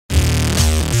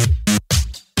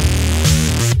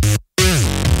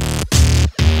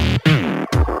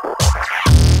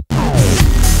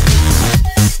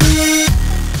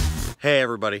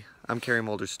everybody, I'm Carrie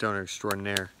Mulder, stoner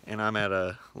extraordinaire, and I'm at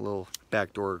a little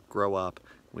backdoor grow up.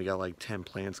 We got like 10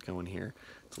 plants going here.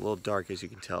 It's a little dark, as you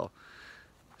can tell.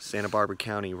 Santa Barbara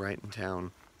County, right in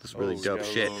town. This is really dope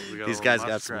shit. These guys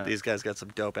got some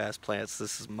dope ass plants.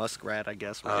 This is muskrat, I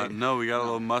guess, right? No, we got a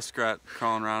little muskrat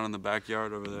crawling around in the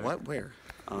backyard over there. What? Where?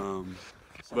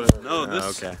 But no,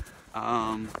 this. Okay.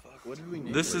 What did we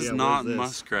name This her? is not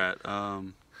muskrat. I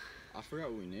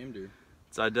forgot what we named her.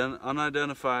 It's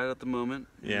unidentified at the moment.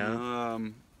 Yeah.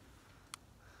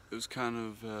 It was kind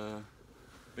of a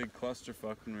big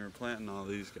clusterfuck when we were planting all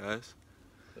these guys.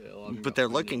 But they're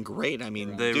looking great. I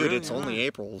mean, dude, really it's only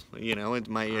April. You know, it's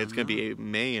gonna be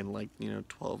May in like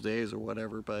 12 days or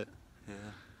whatever. But yeah,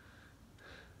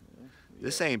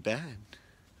 this ain't bad.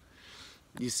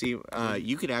 You see,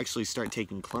 you could actually start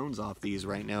taking clones off these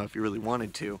right now if you really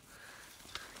wanted to.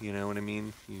 You know what I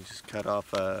mean? You just cut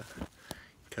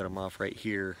them off right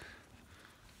here.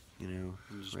 You know,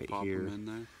 just right pop here. them in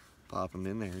there. Pop them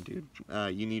in there, dude.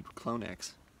 You need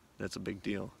Clonex. That's a big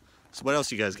deal. So what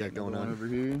else you guys got going on over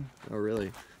here? Oh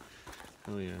really?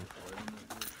 Oh yeah.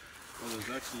 Oh, there's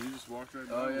actually, you just walked right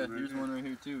by. Oh yeah, here's one right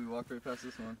here too. We walked right past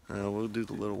this one. We'll do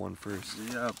the little one first.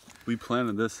 Yeah, we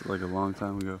planted this like a long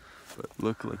time ago. But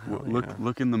look, yeah.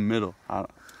 look in the middle.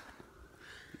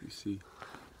 You see,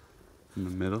 in the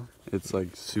middle, it's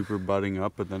like super budding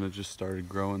up, but then it just started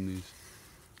growing these.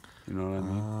 You know what I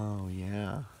mean? Oh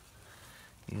yeah.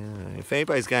 Yeah. If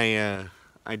anybody's got any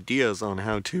ideas on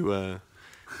how to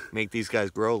make these guys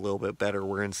grow a little bit better,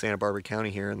 we're in Santa Barbara County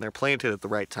here, and they're planted at the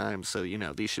right time, so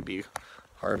these should be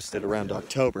harvested around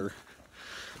October.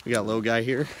 We got a little guy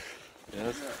here. Yeah,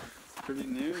 it's pretty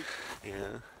new.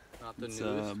 Yeah. Not the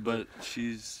newest, but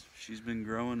she's been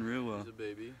growing real well. She's a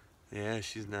baby. Yeah,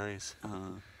 she's nice.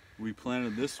 We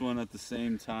planted this one at the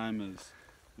same time as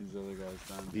these other guys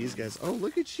down here. These guys. Oh,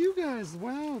 look at you guys!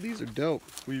 Wow, these are dope.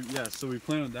 So we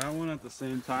planted that one at the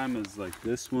same time as like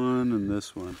this one and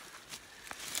this one.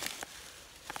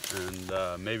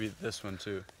 And maybe this one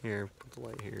too. Here, put the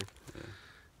light here.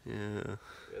 Yeah.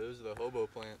 Yeah, those are the hobo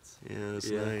plants. Yeah, that's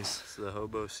nice. It's the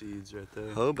hobo seeds right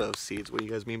there. Hobo seeds? What do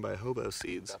you guys mean by hobo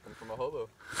seeds? Got them from a hobo.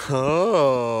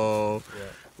 Oh. Yeah.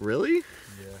 Really?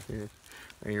 Yeah.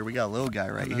 Right here, we got a little guy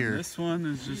right here. This one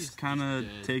is just kind of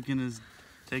taking his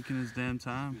damn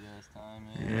time.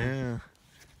 Yeah.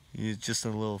 He's just a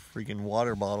little freaking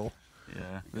water bottle.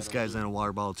 Yeah. This guy's in a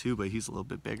water bottle too, but he's a little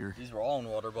bit bigger. These were all in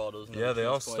water bottles. Yeah, they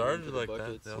all started like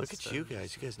that. Look at you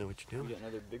guys. You guys know what you're doing. We got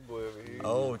another big boy over here.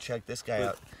 Oh, check this guy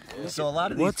out. So a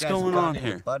lot of these What's guys going on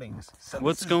here? Buddings. So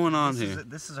What's going on here?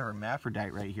 This is a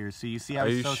hermaphrodite right here. So you see how Are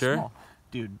he's you so sure? small,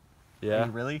 dude. Yeah. Are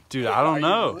you really? Dude, I don't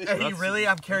know. Are you really?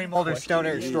 I'm Carrie Mulder,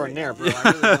 stoner extraordinaire, bro. I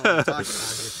really know what I'm talking about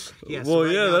here. Yeah, so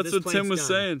right now, that's this what Tim was plant's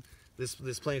saying.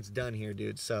 This plant's done here,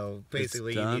 dude. So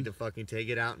basically, you need to fucking take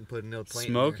it out and put another plant.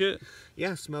 Smoke in it?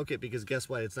 Yeah, smoke it, because guess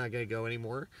what? It's not gonna go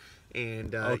anymore.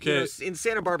 And okay. In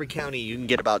Santa Barbara County, you can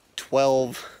get about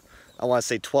 12. I want to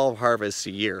say 12 harvests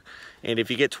a year. And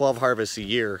if you get 12 harvests a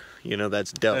year,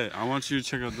 that's dope. Hey, I want you to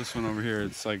check out this one over here.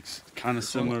 It's like kind of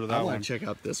similar to that one. I want to check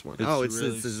out this one. It's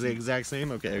It's the exact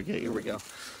same? Okay, here we go.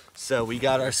 So we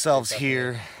got ourselves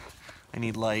here. I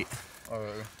need light.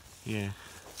 Yeah.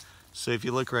 So if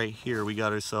you look right here, we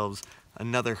got ourselves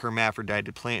another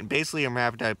hermaphrodite plant. Basically, a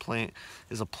hermaphrodite plant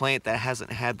is a plant that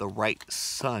hasn't had the right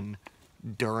sun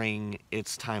during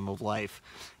its time of life.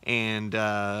 And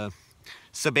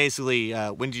so basically,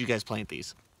 when did you guys plant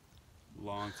these?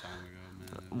 Long time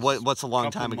ago, man. What's a long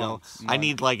time ago? Months. I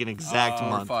need like an exact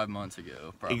month. 5 months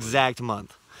ago, probably. Exact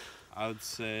month. I would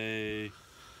say.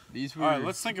 These were. All right,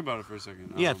 let's think about it for a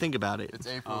second. Yeah, think about it. It's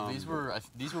April.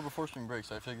 These were before spring break,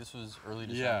 so I feel like this was early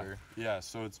December. Yeah.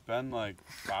 So it's been like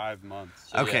 5 months.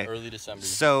 So okay. Yeah, early December.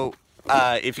 So.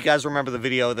 If you guys remember the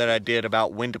video that I did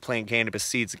about when to plant cannabis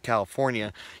seeds in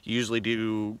California, you usually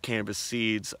do cannabis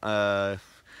seeds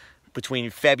between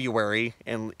February,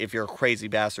 and if you're a crazy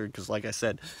bastard, because like I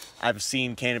said, I've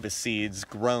seen cannabis seeds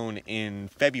grown in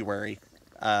February.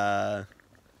 I've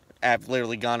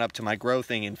literally gone up to my grow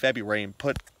thing in February and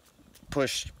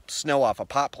pushed snow off a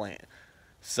pot plant.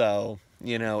 So,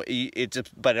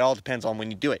 but it all depends on when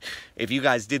you do it. If you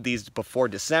guys did these before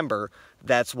December,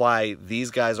 that's why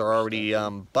these guys are already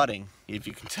budding. If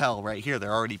you can tell right here,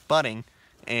 they're already budding,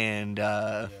 and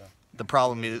the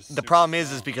problem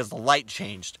is because the light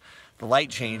changed. The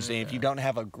light changed, and if you don't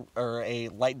have a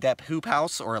light depth hoop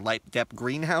house or a light depth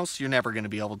greenhouse, you're never going to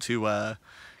be able to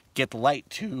get the light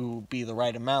to be the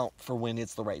right amount for when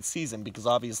it's the right season. Because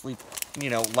obviously,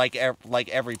 like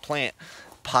every plant,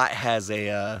 pot has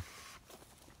a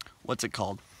what's it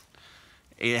called?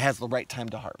 It has the right time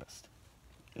to harvest.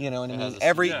 You know what I has mean?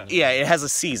 a season. It has a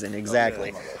season,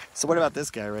 exactly. Oh, yeah. So what about this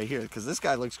guy right here? Because this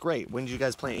guy looks great. When did you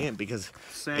guys plant him? Because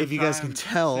Same if you guys can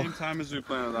tell, Same time as we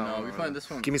planted that one. No, we planted this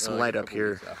one. Give me some like light a up couple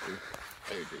here. weeks after.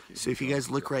 Here, Jake, so if you guys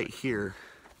look right here,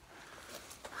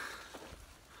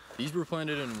 these were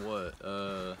planted in what?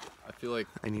 I feel like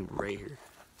I need right here.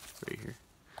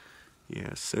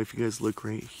 Yeah, so if you guys look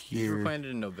right these were here,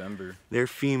 planted in November. they're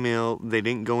female. They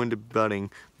didn't go into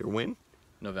budding. They're when?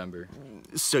 November.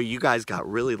 So you guys got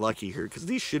really lucky here because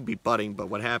these should be budding, but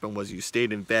what happened was you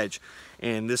stayed in veg,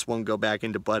 and this won't go back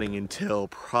into budding until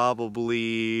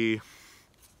probably,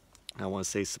 I want to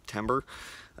say September,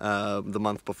 the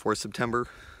month before September.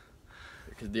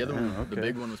 Because the other one, the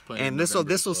big one was planted. And in this November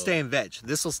will as well. stay in veg.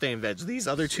 This will stay in veg. These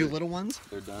other two little ones,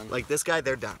 They're done. like this guy,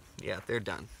 they're done. Yeah, they're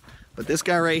done. But this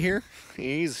guy right here,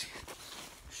 he's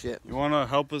shit. You want to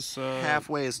help us?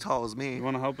 Halfway as tall as me. You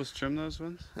want to help us trim those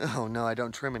ones? Oh no, I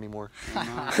don't trim anymore. No,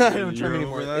 I don't you're trim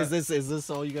anymore. over that? Is this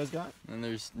all you guys got? And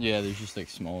there's just like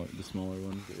the smaller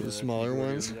ones. The smaller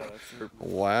ones? We're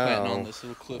Wow. planting on this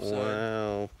little cliffside.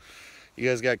 Wow. You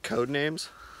guys got code names?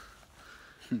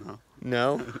 No.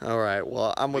 No? All right.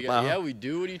 Well, I'm with my. Yeah, we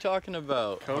do. What are you talking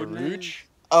about? Code Haruch? names?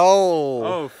 Oh.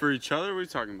 Oh, for each other? What are you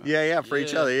talking about? Yeah, for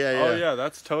each Yeah. other. Yeah. Oh yeah,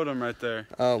 that's totem right there.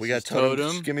 Oh, we got This is totem.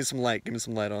 Totem. Give me some light. Give me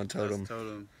some light on totem. That's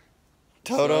totem.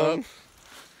 Totem.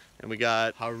 And we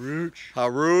got Haruch.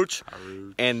 Haruch.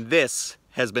 Haruch. And this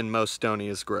has been Most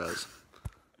Stoniest Grows.